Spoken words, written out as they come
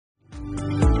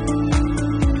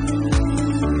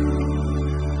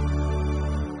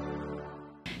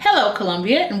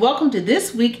Columbia, and welcome to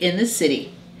This Week in the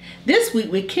City. This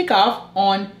week we kick off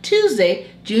on Tuesday,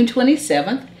 June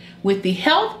 27th with the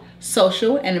Health,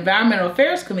 Social, and Environmental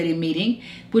Affairs Committee meeting,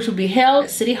 which will be held at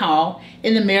City Hall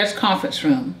in the Mayor's Conference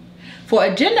Room. For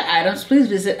agenda items, please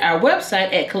visit our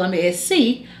website at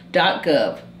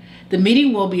columbiasc.gov. The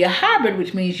meeting will be a hybrid,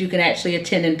 which means you can actually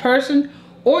attend in person,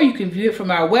 or you can view it from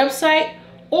our website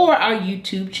or our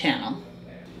YouTube channel.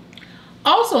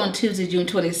 Also on Tuesday, June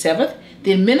 27th,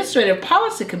 the Administrative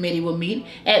Policy Committee will meet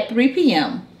at 3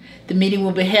 p.m. The meeting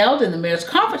will be held in the Mayor's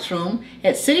Conference Room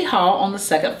at City Hall on the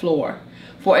second floor.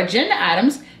 For agenda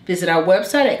items, visit our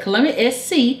website at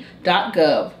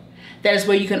columbiasc.gov. That is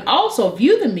where you can also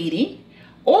view the meeting,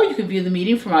 or you can view the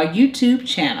meeting from our YouTube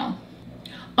channel.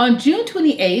 On June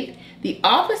 28th, the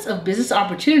Office of Business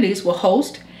Opportunities will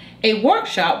host a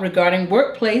workshop regarding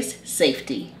workplace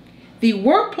safety. The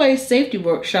Workplace Safety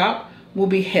Workshop will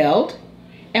be held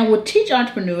and will teach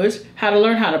entrepreneurs how to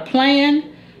learn how to plan,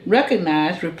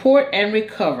 recognize, report, and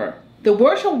recover. The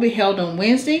workshop will be held on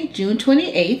Wednesday, June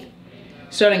 28th,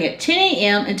 starting at 10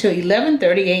 a.m. until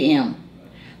 11:30 a.m.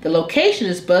 The location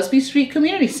is Busby Street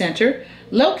Community Center,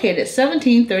 located at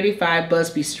 1735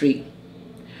 Busby Street.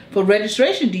 For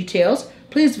registration details,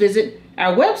 please visit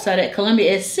our website at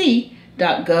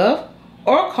columbiasc.gov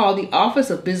or call the Office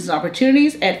of Business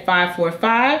Opportunities at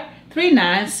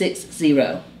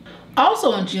 545-3960.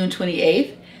 Also on June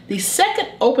 28th, the second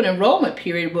open enrollment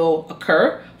period will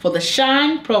occur for the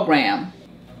SHINE program.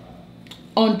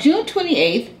 On June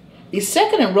 28th, the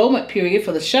second enrollment period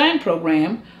for the SHINE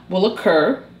program will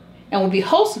occur and will be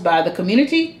hosted by the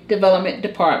Community Development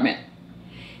Department.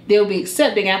 They will be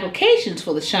accepting applications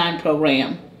for the SHINE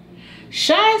program.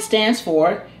 SHINE stands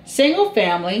for Single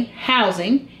Family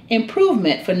Housing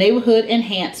Improvement for Neighborhood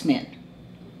Enhancement.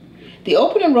 The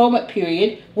open enrollment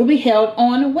period will be held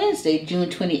on Wednesday, June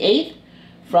 28th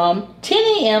from 10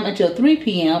 a.m. until 3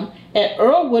 p.m. at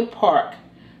Earlwood Park,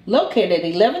 located at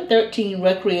 1113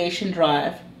 Recreation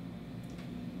Drive.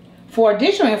 For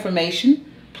additional information,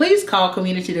 please call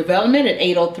Community Development at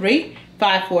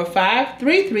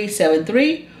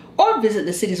 803-545-3373 or visit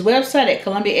the city's website at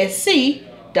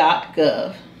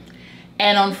columbiasc.gov.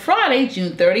 And on Friday,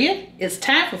 June 30th, it's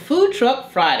time for Food Truck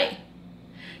Friday.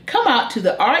 Come out to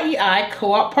the REI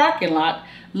Co-op parking lot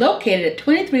located at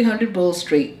 2300 Bull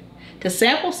Street to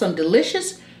sample some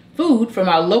delicious food from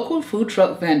our local food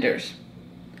truck vendors.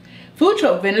 Food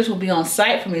truck vendors will be on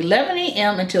site from 11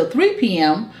 a.m. until 3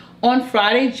 p.m. on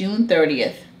Friday, June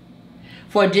 30th.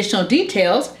 For additional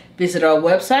details, visit our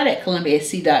website at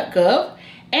columbiasc.gov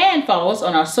and follow us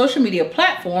on our social media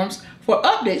platforms for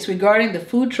updates regarding the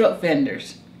food truck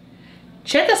vendors.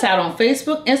 Check us out on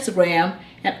Facebook, Instagram,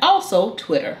 and also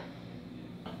Twitter.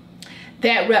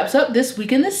 That wraps up This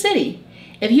Week in the City.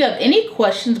 If you have any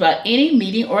questions about any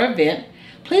meeting or event,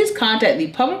 please contact the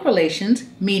Public Relations,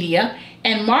 Media,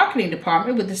 and Marketing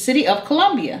Department with the City of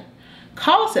Columbia.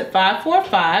 Call us at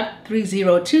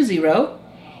 545-3020,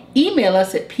 email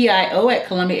us at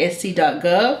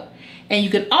pio@columbiasc.gov, and you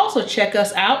can also check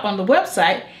us out on the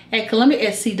website at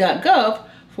columbiasc.gov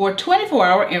for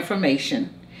 24-hour information.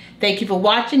 Thank you for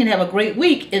watching and have a great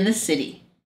week in the city.